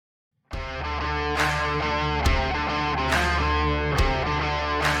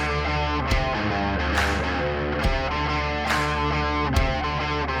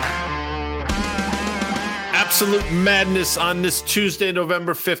Absolute madness on this Tuesday,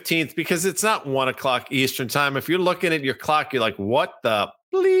 November 15th, because it's not 1 o'clock Eastern time. If you're looking at your clock, you're like, what the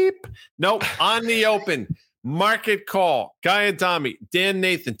bleep? Nope, on the open. Market call. Guy Adami, Dan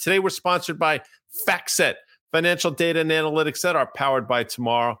Nathan. Today we're sponsored by FactSet, financial data and analytics that are powered by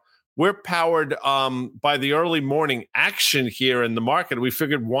tomorrow. We're powered by the early morning action here in the market. We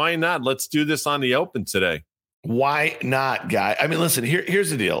figured, why not? Let's do this on the open today. Why not, Guy? I mean, listen,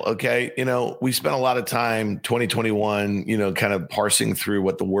 here's the deal, okay? We spent a lot of time, 2021, kind of parsing through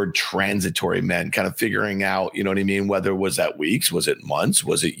what the word transitory meant, kind of figuring out, you know what I mean? Whether was that weeks, was it months,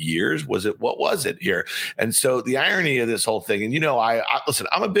 was it years, what was it here? And so the irony of this whole thing, and I listen,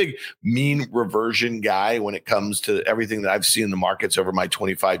 I'm a big mean reversion guy when it comes to everything that I've seen in the markets over my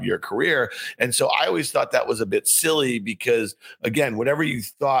 25-year career. And so I always thought that was a bit silly because, again, whatever you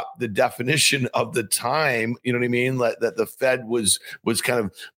thought the definition of the time, you know what I mean? That the Fed was kind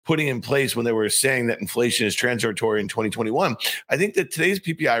of putting in place when they were saying that inflation is transitory in 2021. I think that today's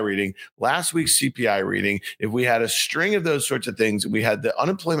PPI reading, last week's CPI reading, if we had a string of those sorts of things, we had the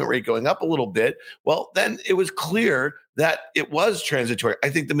unemployment rate going up a little bit, well, then it was clear that it was transitory. I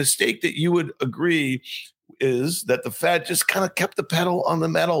think the mistake that you would agree is that the Fed just kind of kept the pedal on the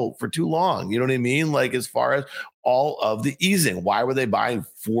metal for too long. You know what I mean? Like, as far as all of the easing, why were they buying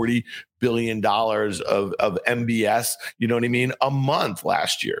 $40 billion of MBS, you know what I mean, a month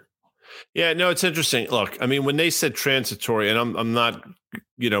last year? Yeah, no, it's interesting. Look, I mean, when they said transitory, and I'm not,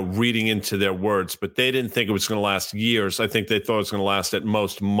 reading into their words, but they didn't think it was going to last years. I think they thought it was going to last at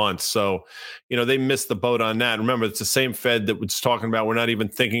most months. So, they missed the boat on that. Remember, it's the same Fed that was talking about, we're not even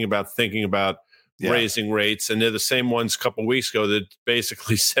thinking about raising rates. And they're the same ones a couple of weeks ago that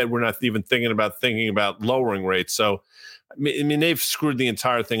basically said we're not even thinking about lowering rates. So, I mean, they've screwed the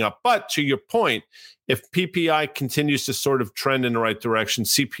entire thing up. But to your point, if PPI continues to sort of trend in the right direction,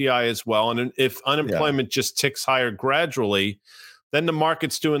 CPI as well, and if unemployment just ticks higher gradually, then the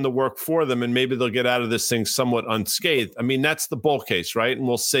market's doing the work for them, and maybe they'll get out of this thing somewhat unscathed. I mean, that's the bull case, right? And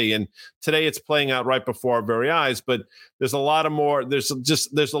we'll see. And today it's playing out right before our very eyes, but there's a lot more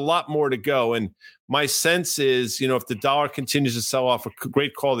to go. And my sense is, if the dollar continues to sell off, a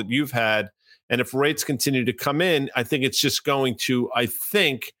great call that you've had, and if rates continue to come in, I think it's just going to,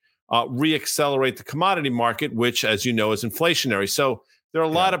 reaccelerate the commodity market, which, as you know, is inflationary. So there are a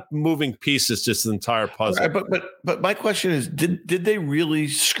lot of moving pieces to this entire puzzle. Right, but my question is, did they really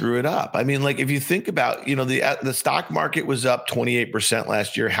screw it up? I mean, like, if you think about, the stock market was up 28%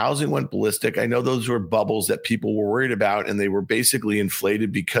 last year. Housing went ballistic. I know those were bubbles that people were worried about, and they were basically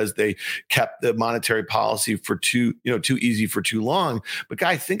inflated because they kept the monetary policy for too easy for too long. But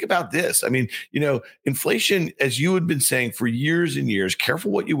Guy, think about this. I mean, inflation, as you had been saying for years and years,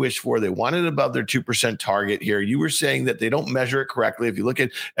 careful what you wish for. They wanted above their 2% target here. You were saying that they don't measure it correctly. If you look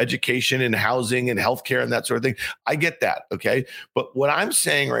at education and housing and healthcare and that sort of thing, I get that. Okay. But what I'm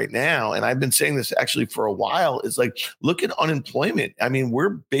saying right now, and I've been saying this actually for a while, is like, look at unemployment. I mean, we're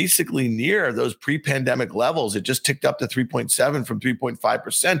basically near those pre-pandemic levels. It just ticked up to 3.7 from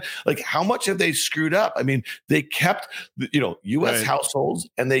 3.5%. Like, how much have they screwed up? I mean, they kept, U.S. households,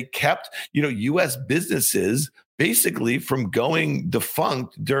 and they kept, U.S. businesses basically from going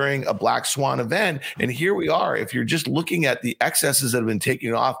defunct during a black swan event. And here we are. If you're just looking at the excesses that have been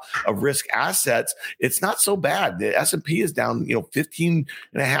taken off of risk assets, it's not so bad. The S&P is down,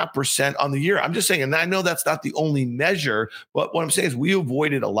 15.5% on the year. I'm just saying, and I know that's not the only measure, but what I'm saying is we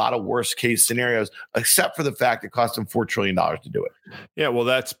avoided a lot of worst case scenarios, except for the fact it cost them $4 trillion to do it. Yeah, well,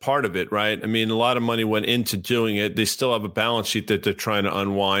 that's part of it, right? I mean, a lot of money went into doing it. They still have a balance sheet that they're trying to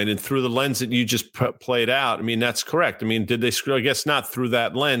unwind. And through the lens that you just played out, I mean, that's correct. I mean, did they screw? I guess not through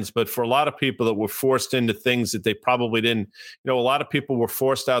that lens, but for a lot of people that were forced into things that they probably didn't, a lot of people were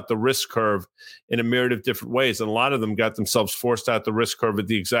forced out the risk curve in a myriad of different ways. And a lot of them got themselves forced out the risk curve at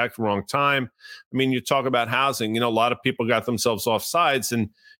the exact wrong time. I mean, you talk about housing, a lot of people got themselves off sides, and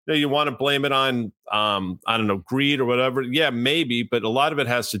you want to blame it on, greed or whatever. Yeah, maybe. But a lot of it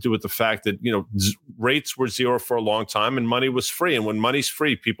has to do with the fact that, rates were zero for a long time and money was free. And when money's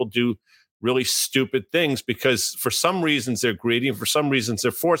free, people do really stupid things because for some reasons they're greedy and for some reasons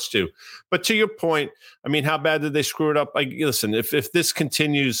they're forced to. But to your point, I mean, how bad did they screw it up? Listen, if this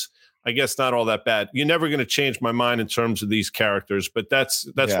continues, I guess not all that bad. You're never going to change my mind in terms of these characters, but that's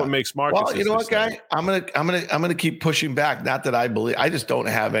what makes markets. Well, you know what, Guy? I'm gonna keep pushing back. Not that I just don't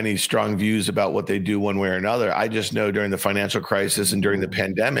have any strong views about what they do one way or another. I just know during the financial crisis and during the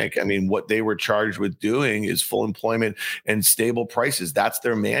pandemic, I mean, what they were charged with doing is full employment and stable prices. That's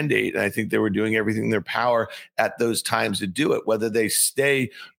their mandate, and I think they were doing everything in their power at those times to do it. Whether they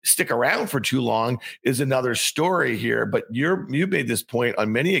stay stick around for too long is another story here. But you made this point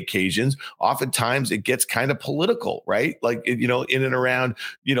on many occasions. Oftentimes it gets kind of political, right? Like, in and around,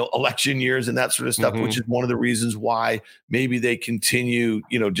 election years and that sort of stuff, which is one of the reasons why maybe they continue,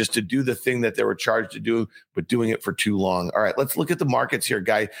 just to do the thing that they were charged to do, but doing it for too long. All right, let's look at the markets here,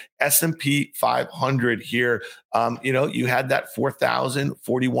 guy. S&P 500 here. You had that 4,000,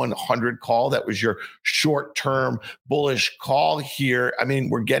 4,100 call. That was your short-term bullish call here. I mean,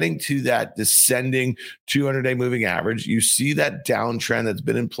 we're getting to that descending 200-day moving average. You see that downtrend that's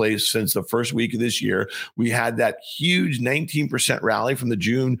been in place since the first week of this year. We had that huge 19% rally from the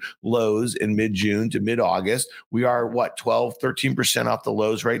June lows in mid-June to mid-August. We are, 12, 13% off the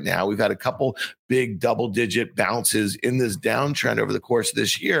lows right now. We've had a couple big double-digit bounces in this downtrend over the course of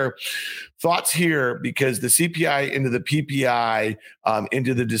this year. Thoughts here, because the CPI into the PPI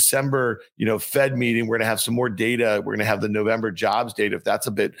into the December, Fed meeting, we're going to have some more data. We're going to have the November jobs data. If that's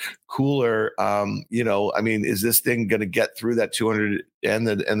a bit cooler, is this thing going to get through that 200 and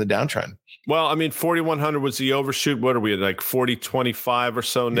the downtrend? Well, 4,100 was the overshoot. What are we at, like 40.25 or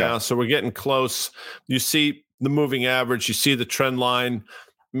so now? Yeah. So we're getting close. You see the moving average. You see the trend line.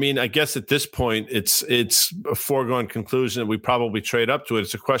 I guess at this point, it's a foregone conclusion that we probably trade up to it.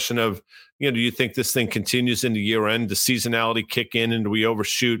 It's a question of, do you think this thing continues into year end? Does seasonality kick in and do we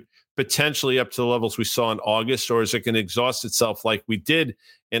overshoot potentially up to the levels we saw in August, or is it going to exhaust itself like we did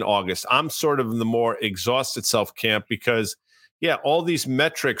in August? I'm sort of in the more exhaust itself camp because, all these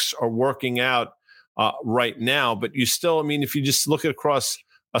metrics are working out right now, but you still, if you just look across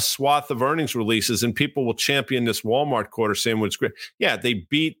a swath of earnings releases, and people will champion this Walmart quarter saying what's great. Yeah, they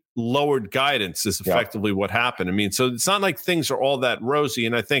beat lowered guidance is effectively what happened. So it's not like things are all that rosy.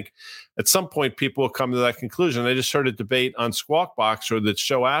 And I think at some point people will come to that conclusion. I just heard a debate on Squawk Box or the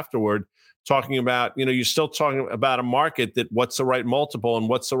show afterward talking about, you're still talking about a market that what's the right multiple and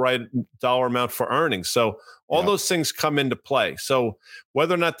what's the right dollar amount for earnings. So all those things come into play. So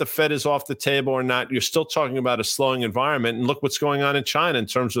whether or not the Fed is off the table or not, you're still talking about a slowing environment. And look what's going on in China in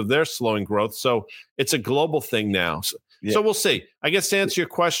terms of their slowing growth. So it's a global thing now. So we'll see. I guess to answer your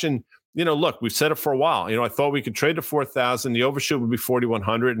question, look, we've said it for a while. I thought we could trade to 4,000. The overshoot would be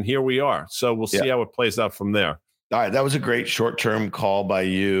 4,100. And here we are. So we'll see how it plays out from there. All right, that was a great short-term call by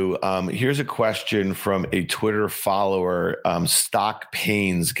you. Here's a question from a Twitter follower, Stock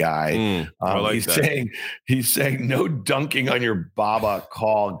Pains guy. He's saying no dunking on your Baba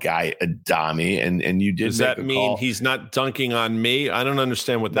call, guy Adami, and you did. Does that mean he's not dunking on me? I don't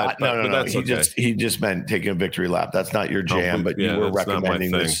understand what that. No. That's he just meant taking a victory lap. That's not your jam, but you were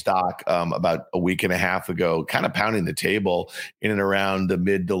recommending this stock about a week and a half ago, kind of pounding the table in and around the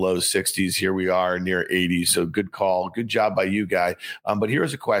mid to low 60s. Here we are near 80. So good call. Good job by you, guy. But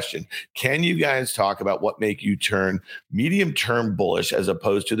here's a question. Can you guys talk about what make you turn medium-term bullish as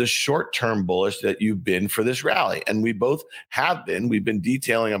opposed to the short-term bullish that you've been for this rally? And we both have been. We've been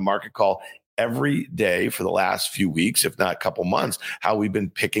detailing a market call every day for the last few weeks, if not a couple months, how we've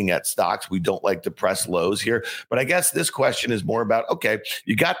been picking at stocks. We don't like to press lows here. But I guess this question is more about, okay,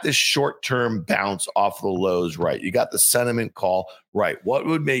 you got this short-term bounce off the lows, right? You got the sentiment call, right? What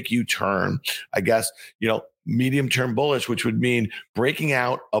would make you turn, I guess, medium-term bullish, which would mean breaking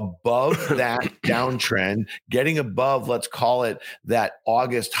out above that downtrend, getting above, let's call it that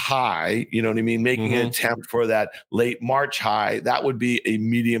August high, you know what I mean? Making an attempt for that late March high. That would be a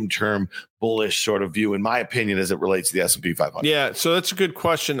medium-term bullish sort of view, in my opinion, as it relates to the S&P 500. Yeah, so that's a good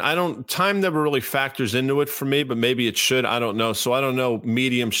question. Time never really factors into it for me, but maybe it should. I don't know. So I don't know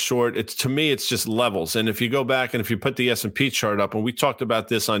medium, short. To me, it's just levels. And if you go back and if you put the S&P chart up, and we talked about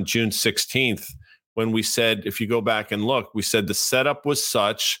this on June 16th, when we said, if you go back and look, we said the setup was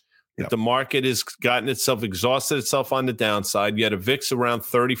such that the market has exhausted itself on the downside. You had a VIX around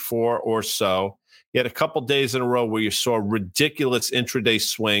 34 or so. You had a couple days in a row where you saw ridiculous intraday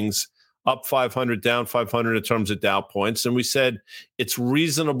swings, up 500, down 500 in terms of Dow points. And we said it's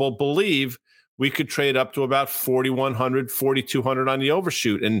reasonable to believe we could trade up to about 4,100, 4,200 on the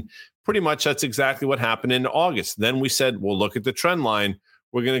overshoot. And pretty much that's exactly what happened in August. Then we said, well, look at the trend line.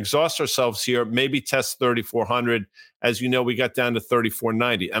 We're going to exhaust ourselves here, maybe test 3,400. As you know, we got down to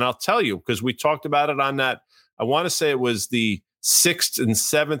 3,490. And I'll tell you, because we talked about it on that, I want to say it was the 6th and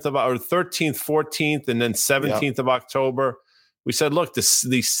 7th of, or 13th, 14th, and then 17th of October. We said, look, the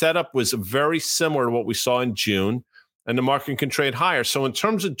setup was very similar to what we saw in June, and the market can trade higher. So in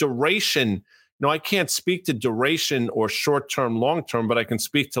terms of duration, I can't speak to duration or short-term, long-term, but I can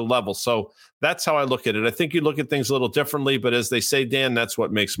speak to level. So that's how I look at it. I think you look at things a little differently, but as they say, Dan, that's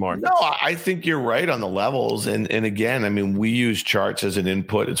what makes No, markets. I think you're right on the levels. And again, I mean, we use charts as an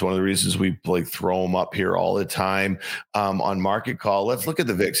input. It's one of the reasons we like throw them up here all the time on Market Call. Let's look at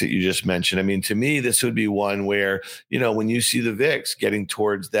the VIX that you just mentioned. I mean, to me, this would be one where, when you see the VIX getting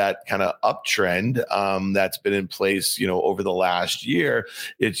towards that kind of uptrend that's been in place, over the last year,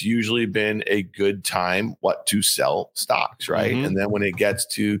 it's usually been a good time, to sell stocks, right? Mm-hmm. And then when it gets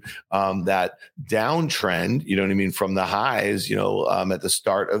to that downtrend, you know what I mean, from the highs, at the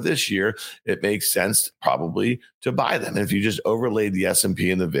start of this year, it makes sense probably to buy them. And if you just overlaid the S&P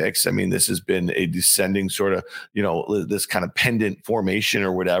and the VIX, I mean, this has been a descending sort of, this kind of pendant formation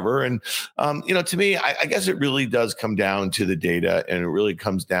or whatever. And, to me, I guess it really does come down to the data, and it really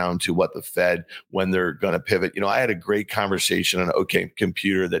comes down to what the Fed, when they're going to pivot. I had a great conversation on OK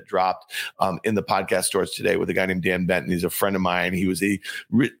Computer that dropped in the podcast stores today with a guy named Dan Benton. He's a friend of mine. He was a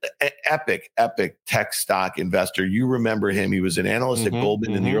epic tech stock investor. You remember him. He was an analyst at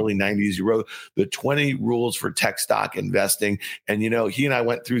Goldman in the early 90s. He wrote the 20 rules for tech stock investing. And, he and I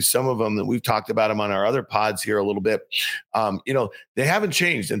went through some of them, that we've talked about them on our other pods here a little bit. They haven't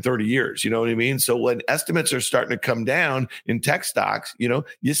changed in 30 years. You know what I mean? So when estimates are starting to come down in tech stocks,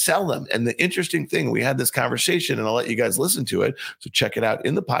 you sell them. And the interesting thing, we had this conversation, and I'll let you guys listen to it, so check it out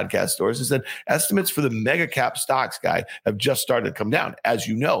in the podcast stores, is that estimates for the mega cap stocks, guy, have just started to come down. As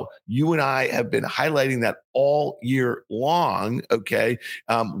you know, you and I have been highlighting that all year long. Okay.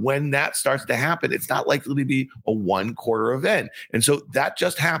 When that starts to happen, it's not likely to be a 1 quarter event. And so that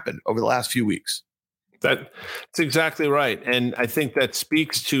just happened over the last few weeks. That's exactly right. And I think that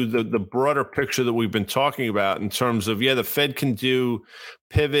speaks to the broader picture that we've been talking about in terms of, the Fed can do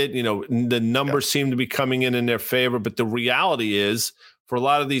pivot, the numbers seem to be coming in their favor. But the reality is, for a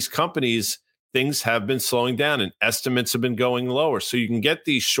lot of these companies, things have been slowing down and estimates have been going lower. So you can get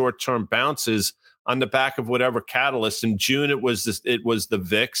these short-term bounces on the back of whatever catalyst. In June, it was the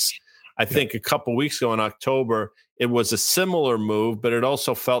VIX. I think a couple of weeks ago in October, it was a similar move, but it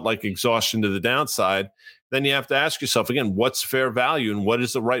also felt like exhaustion to the downside. Then you have to ask yourself again, what's fair value and what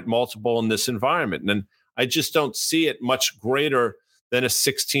is the right multiple in this environment? And I just don't see it much greater than a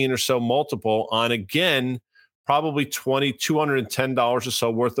 16 or so multiple on, again, probably $210 or so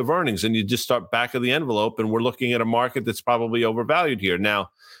worth of earnings. And you just start back of the envelope, and we're looking at a market that's probably overvalued here.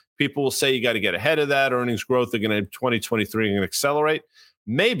 Now, people will say you got to get ahead of that. Earnings growth are going to 2023 going to accelerate.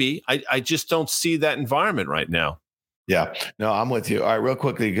 Maybe. I just don't see that environment right now. Yeah, no, I'm with you. All right, real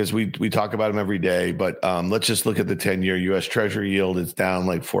quickly, because we talk about them every day, but let's just look at the 10-year U.S. Treasury yield. It's down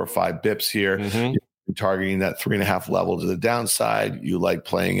like 4 or 5 bips here. You're targeting that 3.5 level to the downside. You like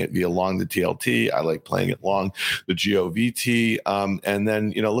playing it via long the TLT. I like playing it long the GOVT. And then,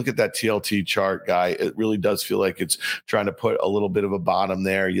 look at that TLT chart, guy. It really does feel like it's trying to put a little bit of a bottom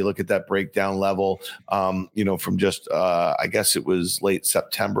there. You look at that breakdown level, from just, I guess it was late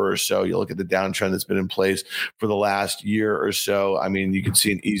September or so. You look at the downtrend that's been in place for the last year or so. I mean, you can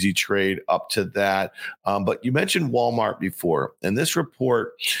see an easy trade up to that. But you mentioned Walmart before, and this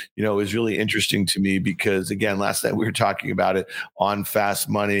report, is really interesting to me because, again, last night we were talking about it on Fast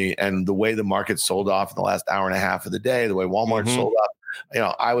Money and the way the market sold off in the last hour and a half of the day, the way Walmart sold up.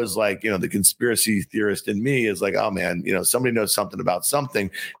 I was like, the conspiracy theorist in me is like, oh man, somebody knows something about something.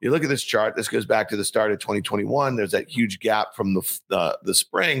 You look at this chart. This goes back to the start of 2021. There's that huge gap from the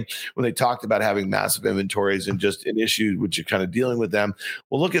spring when they talked about having massive inventories and just an issue which you're kind of dealing with them.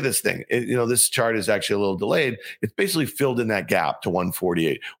 Well, look at this thing. This chart is actually a little delayed. It's basically filled in that gap to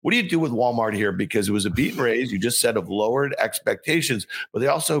 148. What do you do with Walmart here? Because it was a beat and raise, you just said, of lowered expectations, but they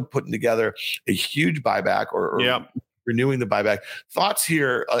also putting together a huge buyback or renewing the buyback. Thoughts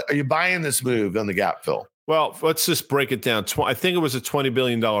here? Are you buying this move on the gap fill? Well, let's just break it down. I think it was a $20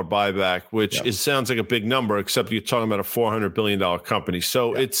 billion buyback, which sounds like a big number, except you're talking about a $400 billion company.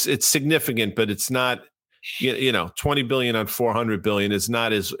 So it's significant, but it's not, $20 billion on $400 billion is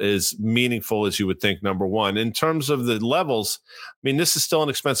not as meaningful as you would think, number one. In terms of the levels, I mean, this is still an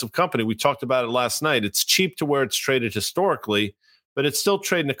expensive company. We talked about it last night. It's cheap to where it's traded historically, but it's still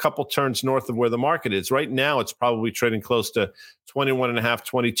trading a couple turns north of where the market is. Right now, it's probably trading close to 21.5,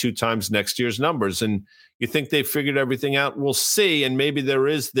 22 times next year's numbers. And you think they've figured everything out? We'll see. And maybe there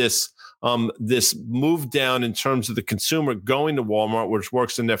is this move down in terms of the consumer going to Walmart, which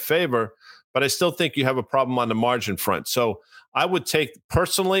works in their favor. But I still think you have a problem on the margin front. So I would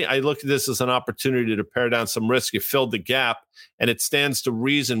personally, I look at this as an opportunity to pare down some risk. You filled the gap, and it stands to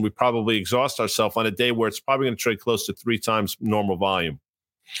reason we probably exhaust ourselves on a day where it's probably going to trade close to 3 times normal volume.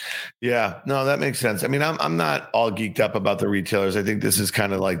 Yeah, no, that makes sense. I mean, I'm not all geeked up about the retailers. I think this is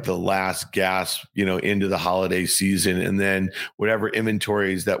kind of like the last gasp, into the holiday season, and then whatever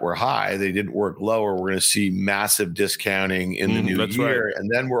inventories that were high, they didn't work lower. We're going to see massive discounting in the new That's right. year, and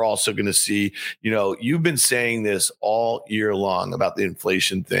then we're also going to see, you've been saying this all year long about the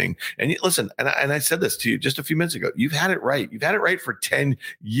inflation thing, and listen, and I said this to you just a few minutes ago. You've had it right. You've had it right for 10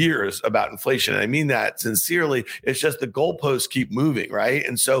 years about inflation, and I mean that sincerely. It's just the goalposts keep moving, right?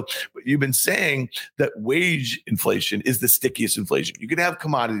 And so but you've been saying that wage inflation is the stickiest inflation. You can have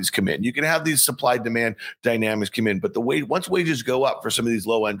commodities come in, you can have these supply demand dynamics come in, but once wages go up for some of these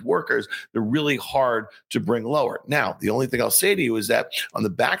low end workers, they're really hard to bring lower. Now, the only thing I'll say to you is that on the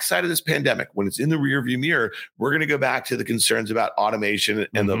backside of this pandemic, when it's in the rearview mirror, we're going to go back to the concerns about automation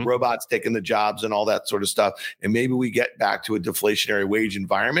and the robots taking the jobs and all that sort of stuff. And maybe we get back to a deflationary wage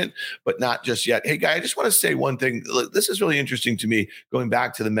environment, but not just yet. Hey, Guy, I just want to say one thing. Look, this is really interesting to me, going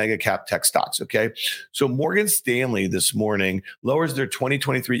back to the mega cap tech stocks. Okay. So Morgan Stanley this morning lowers their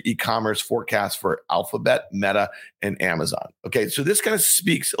 2023 e-commerce forecast for Alphabet, Meta, and Amazon. Okay. So this kind of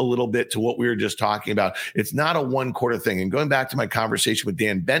speaks a little bit to what we were just talking about. It's not a one quarter thing. And going back to my conversation with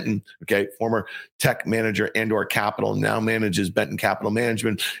Dan Benton, okay, former tech manager and/or capital, now manages Benton Capital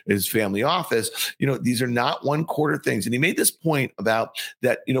Management, his family office. These are not one quarter things. And he made this point about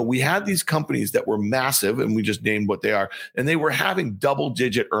that, we had these companies that were massive, and we just named what they are, and they were having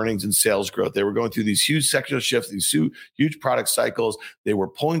double-digit earnings and sales growth. They were going through these huge secular shifts, these huge product cycles. They were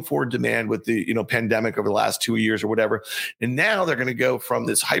pulling forward demand with the pandemic over the last 2 years or whatever. And now they're going to go from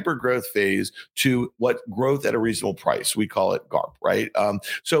this hyper growth phase to what growth at a reasonable price. We call it GARP, right?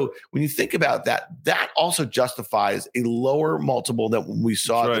 So when you think about that, that also justifies a lower multiple than when we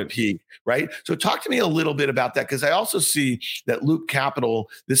saw at the peak, right? So talk to me a little bit about that, because I also see that Loop Capital,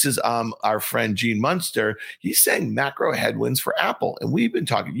 this is our friend Gene Munster, he's saying macro headwinds for Apple. And you've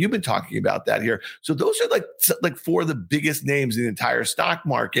been talking about that here. So those are like four of the biggest names in the entire stock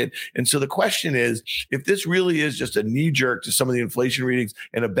market. And so the question is, if this really is just a knee jerk to some of the inflation readings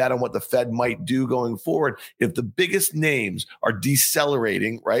and a bet on what the Fed might do going forward, if the biggest names are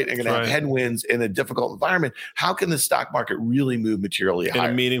decelerating, right, and going to have headwinds in a difficult environment, how can the stock market really move materially higher?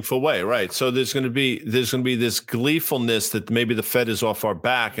 In a meaningful way, right? So there's going to be this gleefulness that maybe the Fed is off our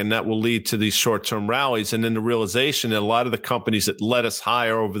back, and that will lead to these short-term rallies. And then the realization that a lot of the companies that led us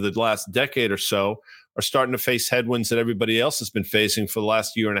higher over the last decade or so are starting to face headwinds that everybody else has been facing for the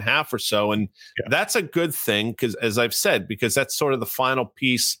last year and a half or so. And that's a good thing, because as I've said, because that's sort of the final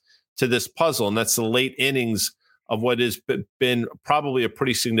piece to this puzzle. And that's the late innings of what has been probably a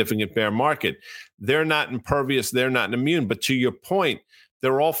pretty significant bear market. They're not impervious. They're not immune. But to your point,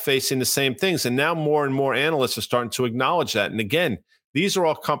 they're all facing the same things. And now more and more analysts are starting to acknowledge that. And again, these are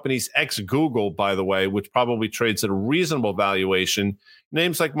all companies ex-Google, by the way, which probably trades at a reasonable valuation.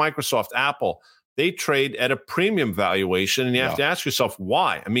 Names like Microsoft, Apple, they trade at a premium valuation. And you have to ask yourself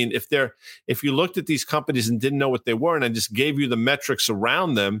why. I mean, if you looked at these companies and didn't know what they were, and I just gave you the metrics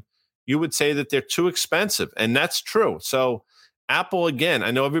around them, you would say that they're too expensive. And that's true. So Apple, again,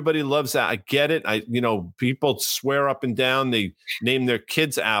 I know everybody loves that. I get it. People swear up and down. They name their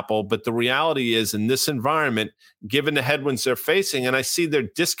kids Apple. But the reality is, in this environment, given the headwinds they're facing, and I see they're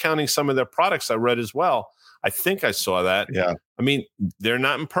discounting some of their products, I read as well. I think I saw that. Yeah. I mean, they're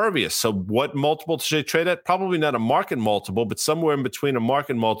not impervious. So what multiple should they trade at? Probably not a market multiple, but somewhere in between a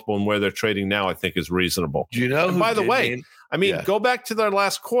market multiple and where they're trading now, I think is reasonable. Do you know? And by the way, go back to their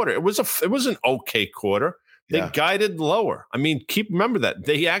last quarter. It was an okay quarter. They guided lower. I mean, remember that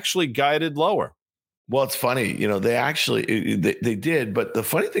they actually guided lower. Well, it's funny, they did. But the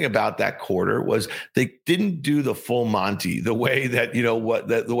funny thing about that quarter was they didn't do the full Monty the way that,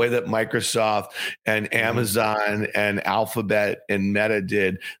 the way that Microsoft and Amazon and Alphabet and Meta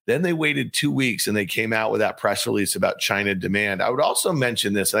did. Then they waited 2 weeks and they came out with that press release about China demand. I would also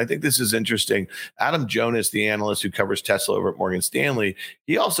mention this, and I think this is interesting. Adam Jonas, the analyst who covers Tesla over at Morgan Stanley,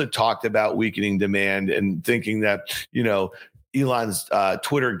 he also talked about weakening demand and thinking that, Elon's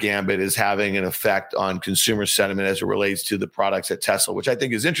Twitter gambit is having an effect on consumer sentiment as it relates to the products at Tesla, which I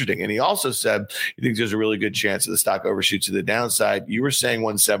think is interesting. And he also said he thinks there's a really good chance that the stock overshoots to the downside. You were saying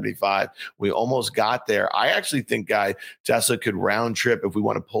 175. We almost got there. I actually think, Guy, Tesla could round trip if we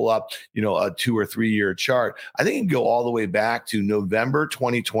want to pull up, a 2 or 3 year chart. I think it can go all the way back to November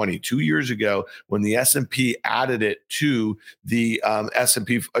 2020, 2 years ago, when the S&P added it to the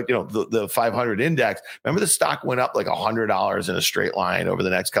S&P, the 500 index. Remember, the stock went up like $100 in a straight line over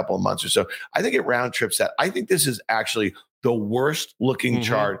the next couple of months or so. I think it round trips that. I think this is actually the worst looking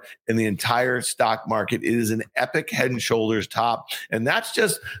chart in the entire stock market. It is an epic head and shoulders top. And that's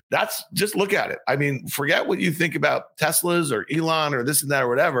just look at it. I mean, forget what you think about Tesla's or Elon or this and that or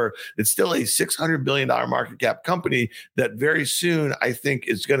whatever. It's still a $600 billion market cap company that very soon I think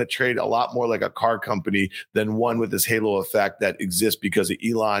is going to trade a lot more like a car company than one with this halo effect that exists because of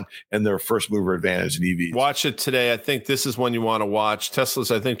Elon and their first mover advantage in EVs. Watch it today. I think this is one you want to watch.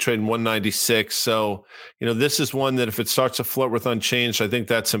 Tesla's, I think, trading 196. So, this is one that if it starts to flirt with unchanged, I think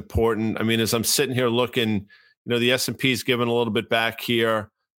that's important. I mean, as I'm sitting here looking, the S&P is giving a little bit back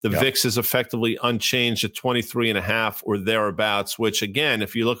here. The VIX is effectively unchanged at 23.5 or thereabouts, which again,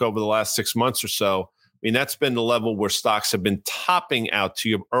 if you look over the last 6 months or so, I mean, that's been the level where stocks have been topping out to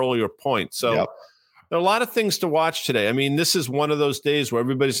your earlier point. So there are a lot of things to watch today. I mean, this is one of those days where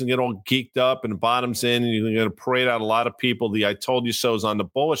everybody's going to get all geeked up and the bottom's in, and you're going to parade out a lot of people. The I told you so is on the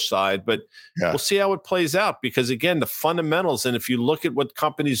bullish side, but we'll see how it plays out because, again, the fundamentals, and if you look at what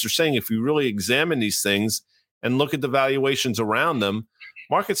companies are saying, if you really examine these things and look at the valuations around them,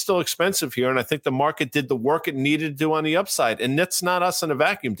 market's still expensive here, and I think the market did the work it needed to do on the upside, and that's not us in a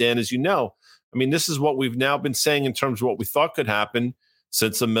vacuum, Dan, as you know. I mean, this is what we've now been saying in terms of what we thought could happen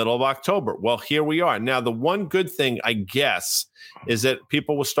since the middle of October. Well, here we are. Now, the one good thing, I guess, is that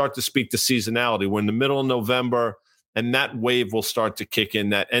people will start to speak to seasonality. We're in the middle of November, and that wave will start to kick in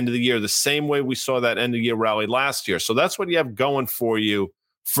that end of the year, the same way we saw that end of year rally last year. So that's what you have going for you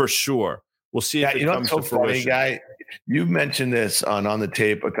for sure. We'll see if it comes to fruition. Guy, you've mentioned this on the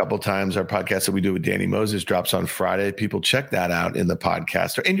tape a couple of times. Our podcast that we do with Danny Moses drops on Friday. People check that out in the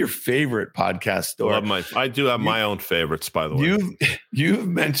podcast or in your favorite podcast store. I do have my own favorites, by the way. You've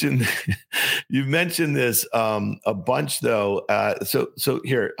mentioned this a bunch though. So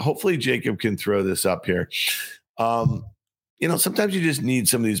here, hopefully Jacob can throw this up here. Sometimes you just need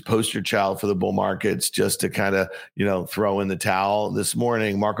some of these poster child for the bull markets just to kind of, throw in the towel. This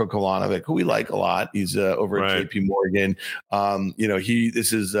morning, Marko Kolanovic, who we like a lot, he's over at JP Morgan.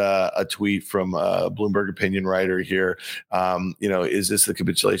 This is a tweet from a Bloomberg opinion writer here. Is this the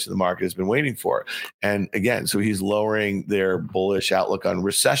capitulation the market has been waiting for? And again, so he's lowering their bullish outlook on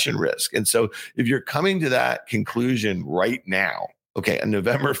recession risk. And so if you're coming to that conclusion right now, okay, on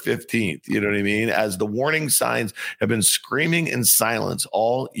November 15th, you know what I mean? As the warning signs have been screaming in silence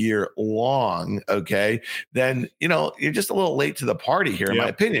all year long, okay, then, you're just a little late to the party here, in my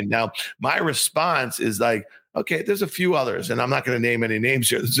opinion. Now, my response is like, okay, there's a few others, and I'm not going to name any names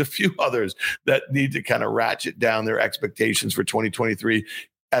here. There's a few others that need to kind of ratchet down their expectations for 2023.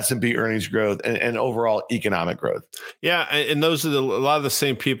 S&P earnings growth and overall economic growth. Yeah, and those are a lot of the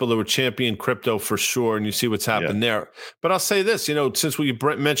same people that were championing crypto for sure, and you see what's happened there. But I'll say this, since we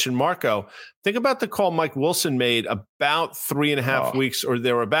mentioned Marco, think about the call Mike Wilson made about 3.5 weeks or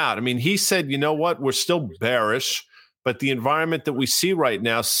thereabout. I mean, he said, you know what, we're still bearish, but the environment that we see right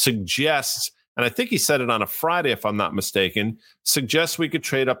now suggests, and I think he said it on a Friday, if I'm not mistaken, suggests we could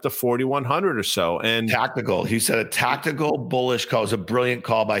trade up to 4,100 or so. And tactical. He said a tactical bullish call. It was a brilliant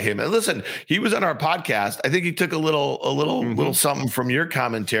call by him. And listen, he was on our podcast. I think he took a little something from your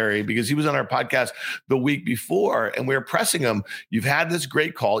commentary because he was on our podcast the week before and we were pressing him. You've had this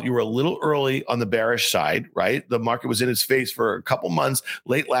great call. You were a little early on the bearish side, right? The market was in its face for a couple months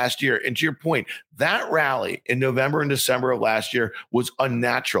late last year. And to your point, that rally in November and December of last year was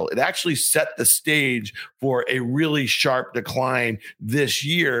unnatural. It actually set the stage for a really sharp decline this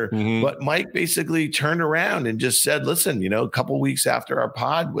year. But Mike basically turned around and just said, listen, a couple weeks after our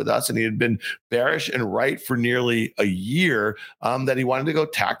pod with us, and he had been bearish and right for nearly a year, that he wanted to go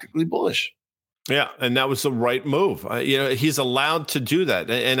tactically bullish. Yeah, and that was the right move. He's allowed to do that.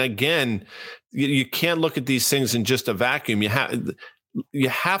 And again, you can't look at these things in just a vacuum. You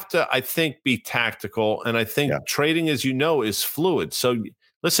have to, I think, be tactical. And I think trading, as you know, is fluid. So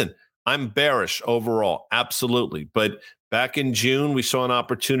listen, I'm bearish overall. Absolutely. But back in June, we saw an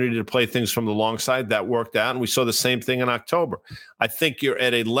opportunity to play things from the long side. That worked out. And we saw the same thing in October. I think you're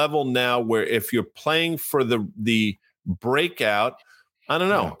at a level now where if you're playing for the breakout, I don't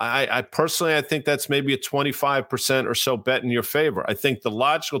know. I personally, I think that's maybe a 25% or so bet in your favor. I think the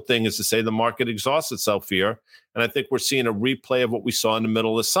logical thing is to say the market exhausts itself here. And I think we're seeing a replay of what we saw in the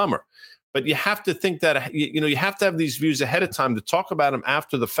middle of the summer. But you have to think that, you have to have these views ahead of time to talk about them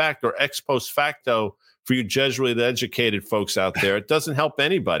after the fact or ex post facto for you Jesuit educated folks out there. It doesn't help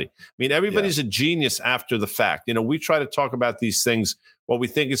anybody. I mean, everybody's a genius after the fact. We try to talk about these things, what we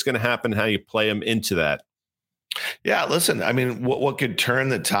think is going to happen, how you play them into that. Yeah, listen, I mean, what could turn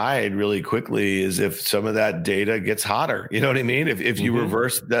the tide really quickly is if some of that data gets hotter. You know what I mean? If you Mm-hmm.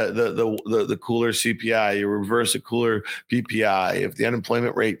 reverse the cooler CPI, you reverse a cooler PPI, if the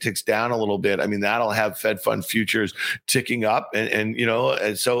unemployment rate ticks down a little bit, I mean, that'll have Fed fund futures ticking up. And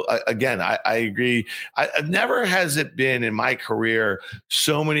so again, I agree. Never has it been in my career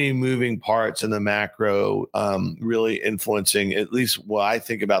so many moving parts in the macro really influencing at least what I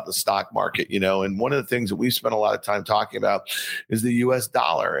think about the stock market, and one of the things that we've spent a lot of time talking about is the US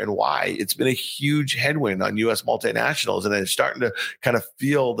dollar and why it's been a huge headwind on US multinationals. And then starting to kind of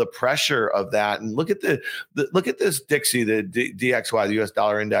feel the pressure of that. And look at look at this Dixie, the DXY, the US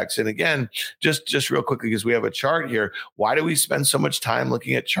dollar index. And again, just real quickly, because we have a chart here. Why do we spend so much time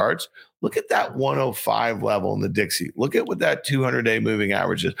looking at charts? Look at that 105 level in the Dixie. Look at what that 200-day moving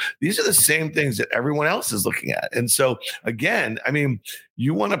average is. These are the same things that everyone else is looking at. And so, again, I mean,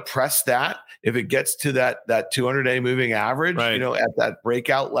 you want to press that if it gets to that 200-day moving average, Right. At that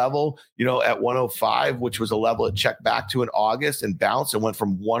breakout level, at 105, which was a level it checked back to in August and bounced and went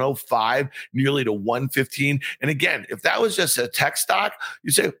from 105 nearly to 115. And again, if that was just a tech stock,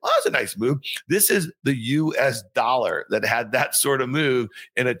 you say, well, that's a nice move. This is the US dollar that had that sort of move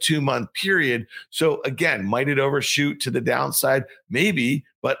in a 2-month period. So again, might it overshoot to the downside? Maybe,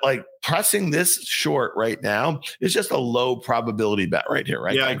 but like pressing this short right now is just a low probability bet right here,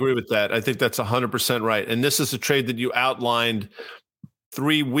 right? Yeah, I agree with that. I think that's 100% right. And this is a trade that you outlined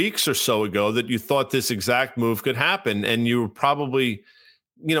 3 weeks or so ago that you thought this exact move could happen. And you were probably,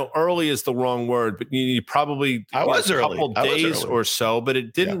 early is the wrong word, but you probably I was a early. couple I was days early. or so, but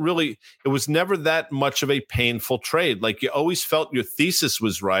it didn't really, it was never that much of a painful trade. Like you always felt your thesis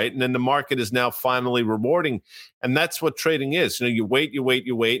was right. And then the market is now finally rewarding. And that's what trading is. You wait,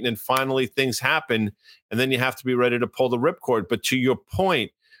 and then finally things happen. And then you have to be ready to pull the ripcord. But to your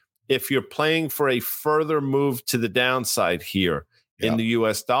point, if you're playing for a further move to the downside here in Yeah. the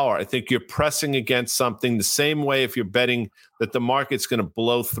US dollar, I think you're pressing against something the same way if you're betting that the market's going to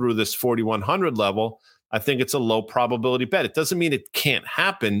blow through this 4,100 level. I think it's a low probability bet. It doesn't mean it can't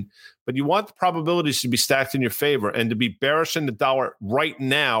happen, but you want the probabilities to be stacked in your favor, and to be bearish in the dollar right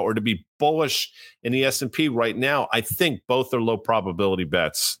now or to be bullish in the S&P right now. I think both are low probability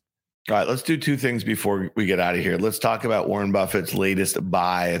bets. All right, let's do two things before we get out of here. Let's talk about Warren Buffett's latest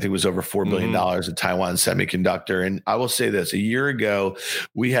buy. I think it was over $4 billion of Taiwan Semiconductor. And I will say this, a year ago,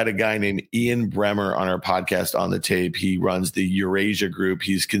 we had a guy named Ian Bremer on our podcast On the Tape. He runs the Eurasia Group.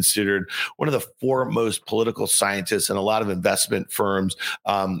 He's considered one of the foremost political scientists, and a lot of investment firms,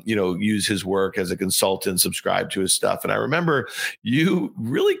 use his work as a consultant, subscribe to his stuff. And I remember you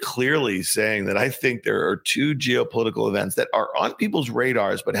really clearly saying that I think there are two geopolitical events that are on people's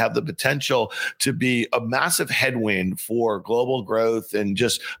radars, but have the potential to be a massive headwind for global growth. And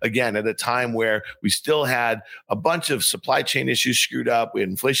just, again, at a time where we still had a bunch of supply chain issues screwed up, we had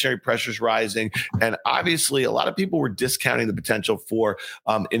inflationary pressures rising. And obviously, a lot of people were discounting the potential for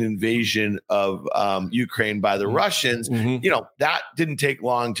an invasion of Ukraine by the Russians. That didn't take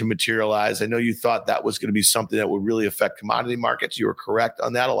long to materialize. I know you thought that was going to be something that would really affect commodity markets. You were correct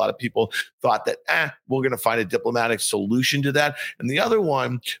on that. A lot of people thought that, we're going to find a diplomatic solution to that. And the other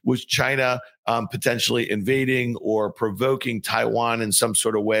one was China potentially invading or provoking Taiwan in some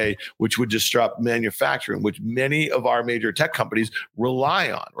sort of way, which would disrupt manufacturing, which many of our major tech companies rely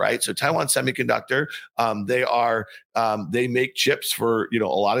on, right? So Taiwan Semiconductor, they make chips for a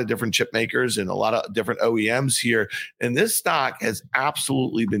lot of different chip makers and a lot of different OEMs here. And this stock has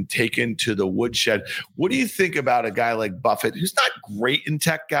absolutely been taken to the woodshed. What do you think about a guy like Buffett, who's not great in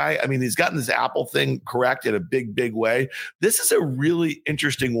tech guy? I mean, he's gotten this Apple thing correct in a big, big way. This is a really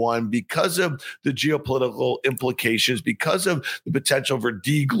interesting one because of the geopolitical implications, because of the potential for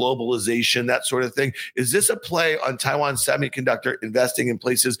deglobalization, that sort of thing. Is this a play on Taiwan Semiconductor investing in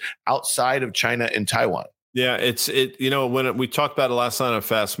places outside of China and Taiwan? Yeah, when we talked about it last night on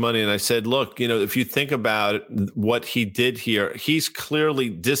Fast Money, and I said, look, if you think about it, what he did here, he's clearly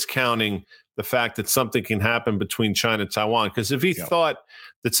discounting the fact that something can happen between China and Taiwan. Because if he thought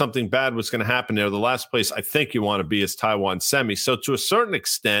that something bad was going to happen there, the last place I think you want to be is Taiwan Semi. So to a certain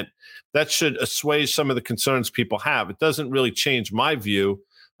extent, that should assuage some of the concerns people have. It doesn't really change my view.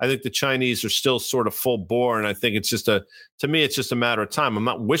 I think the Chinese are still sort of full bore, and I think it's just to me, it's just a matter of time. I'm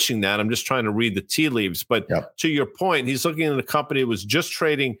not wishing that. I'm just trying to read the tea leaves. But to your point, he's looking at a company that was just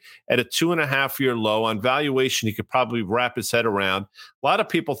trading at a 2.5-year low on valuation. He could probably wrap his head around. A lot of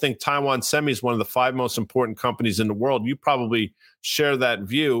people think Taiwan Semi is one of the 5 most important companies in the world. You probably share that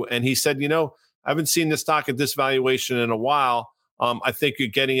view. And he said, I haven't seen the stock at this valuation in a while. I think you're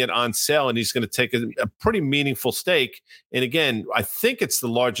getting it on sale, and he's going to take a pretty meaningful stake. And again, I think it's the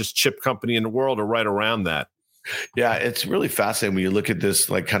largest chip company in the world, or right around that. Yeah, it's really fascinating when you look at this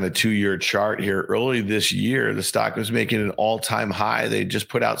like kind of 2-year chart here. Early this year, the stock was making an all-time high. They just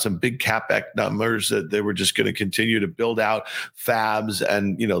put out some big capex numbers that they were just going to continue to build out fabs,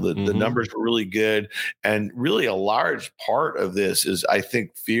 and the numbers were really good. And really, a large part of this is, I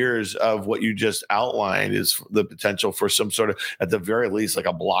think, fears of what you just outlined is the potential for some sort of, at the very least, like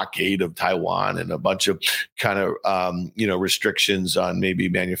a blockade of Taiwan and a bunch of kind of restrictions on maybe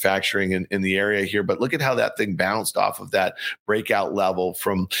manufacturing in the area here. But look at how that thing bounced off of that breakout level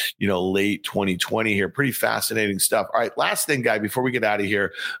from late 2020 here. Pretty fascinating stuff. All right, last thing, Guy, before we get out of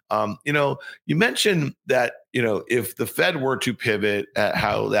here, you mentioned that if the Fed were to pivot, at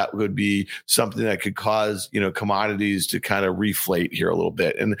how that would be something that could cause commodities to kind of reflate here a little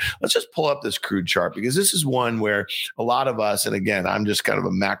bit. And let's just pull up this crude chart, because this is one where a lot of us, and again, I'm just kind of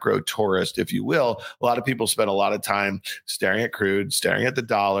a macro tourist, if you will, a lot of people spend a lot of time staring at crude, staring at the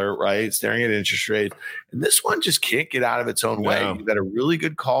dollar, right, staring at interest rates. And this one just can't get out of its own way. You've got a really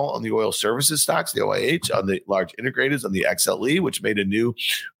good call on the oil services stocks, the OIH, on the large integrateds, on the XLE, which made a new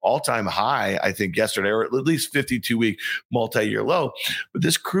all-time high, I think, yesterday, or at least 52-week multi-year low. But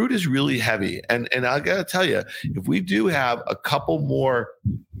this crude is really heavy. And I got to tell you, if we do have a couple more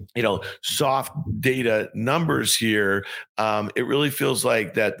soft data numbers here, it really feels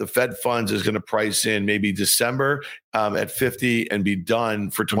like that the Fed funds is going to price in maybe December at 50 and be done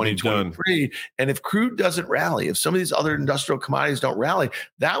for 2023. And if crude doesn't rally, if some of these other industrial commodities don't rally,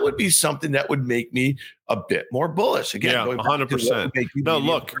 that would be something that would make me a bit more bullish. Again, yeah, 100%. No,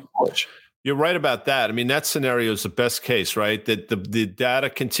 look, you're right about that. I mean, that scenario is the best case, right? That the data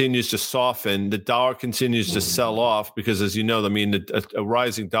continues to soften, the dollar continues to sell off, because, as you know, I mean, a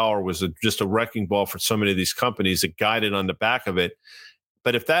rising dollar was just a wrecking ball for so many of these companies that guided on the back of it.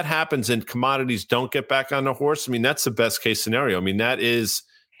 But if that happens and commodities don't get back on the horse, I mean, that's the best case scenario. I mean, that is,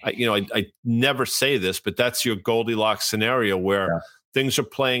 I never say this, but that's your Goldilocks scenario where things are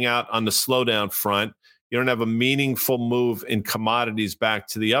playing out on the slowdown front. You don't have a meaningful move in commodities back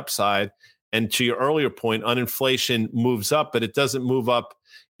to the upside. And to your earlier point, uninflation moves up, but it doesn't move up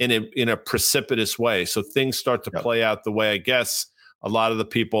in a precipitous way. So things start to play out the way, I guess, a lot of the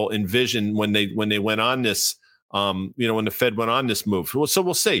people envisioned when they went on this, when the Fed went on this move. So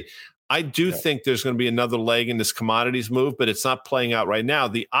we'll see. I do think there's going to be another leg in this commodities move, but it's not playing out right now.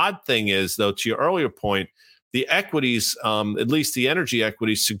 The odd thing is, though, to your earlier point, the equities, at least the energy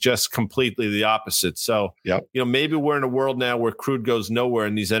equities, suggest completely the opposite. So, maybe we're in a world now where crude goes nowhere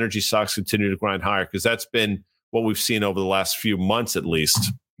and these energy stocks continue to grind higher, because that's been what we've seen over the last few months, at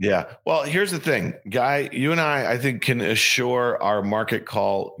least. Yeah. Well, here's the thing, Guy, you and I think, can assure our market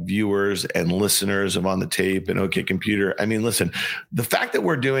call viewers and listeners of On the Tape and OK Computer. I mean, listen, the fact that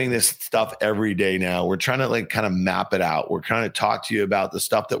we're doing this stuff every day now, we're trying to kind of map it out. We're trying to talk to you about the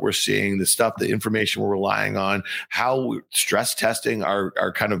stuff that we're seeing, the information we're relying on, how we're stress testing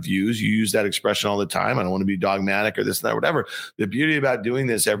our kind of views. You use that expression all the time. I don't want to be dogmatic or this and that, whatever. The beauty about doing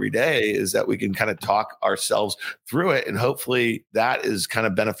this every day is that we can kind of talk ourselves through it. And hopefully that is kind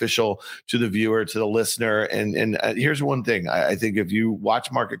of beneficial to the viewer, to the listener. And here's one thing. I think if you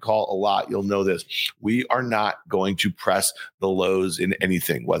watch Market Call a lot, you'll know this. We are not going to press the lows in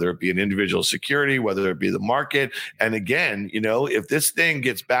anything, whether it be an individual security, whether it be the market. And again, if this thing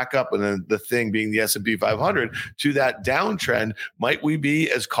gets back up, and then the thing being the S&P 500, to that downtrend, might we be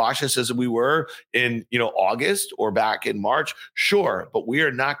as cautious as we were in August or back in March? Sure. But we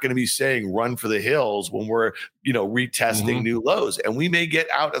are not going to be saying run for the hills when we're retesting new lows. And we may get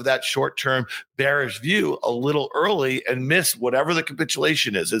out of that short-term bearish view a little early and miss whatever the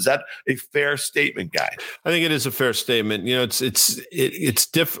capitulation is. Is that a fair statement, Guy? I think it is a fair statement. Well,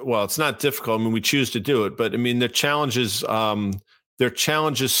 it's not difficult. I mean, we choose to do it, but I mean, the challenges, there are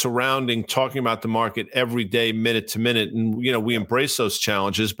challenges surrounding talking about the market every day, minute to minute. And, we embrace those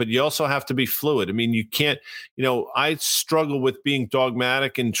challenges, but you also have to be fluid. I mean, you can't, I struggle with being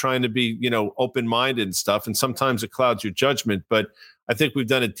dogmatic and trying to be, open-minded and stuff. And sometimes it clouds your judgment, but I think we've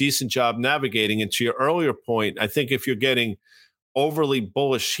done a decent job navigating. And to your earlier point, I think if you're getting overly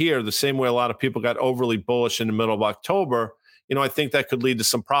bullish here, the same way a lot of people got overly bullish in the middle of October, I think that could lead to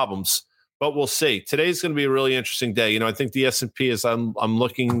some problems. But we'll see. Today's going to be a really interesting day. I think the S&P is, I'm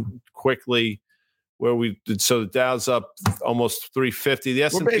looking quickly where we did. So the Dow's up almost 350. The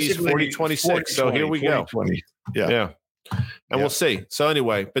S&P is 4026. So here we go. Yeah. And we'll see. So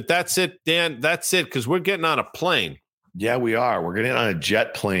anyway, but that's it, Dan. That's it, because we're getting on a plane. Yeah, we are. We're getting on a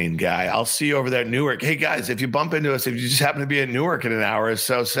jet plane, guy. I'll see you over there at Newark. Hey, guys, if you bump into us, if you just happen to be at Newark in an hour or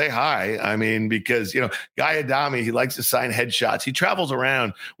so, say hi. I mean, because, Guy Adami, he likes to sign headshots. He travels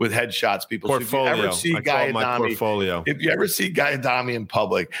around with headshots, people. Portfolio. So if you ever see Guy Adami, portfolio. If you ever see Guy Adami in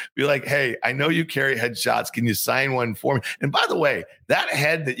public, be like, hey, I know you carry headshots. Can you sign one for me? And by the way, that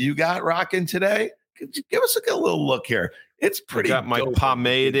head that you got rocking today, give us a little look here. It's pretty. I got my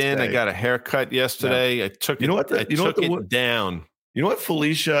pomade in. I got a haircut yesterday. Yeah. I took it down. You know what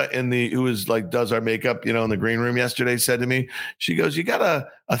Felicia who does our makeup, in the green room yesterday said to me? She goes, "You got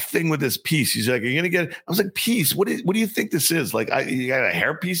a thing with this piece." She's like, "Are you gonna get it?" I was like, "Piece? What do you think this is? Like, you got a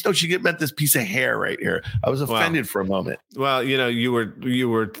hair piece?" No, she meant this piece of hair right here. I was offended for a moment. Well, you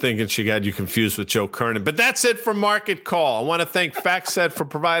were thinking she got you confused with Joe Kernan. But that's it for Market Call. I want to thank FactSet for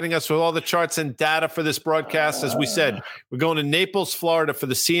providing us with all the charts and data for this broadcast. As we said, we're going to Naples, Florida for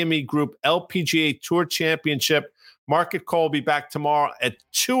the CME Group LPGA Tour Championship. Market Call will be back tomorrow at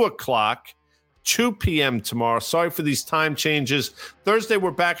 2 p.m. tomorrow. Sorry for these time changes. Thursday,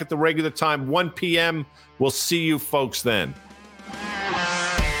 we're back at the regular time, 1 p.m. We'll see you folks then.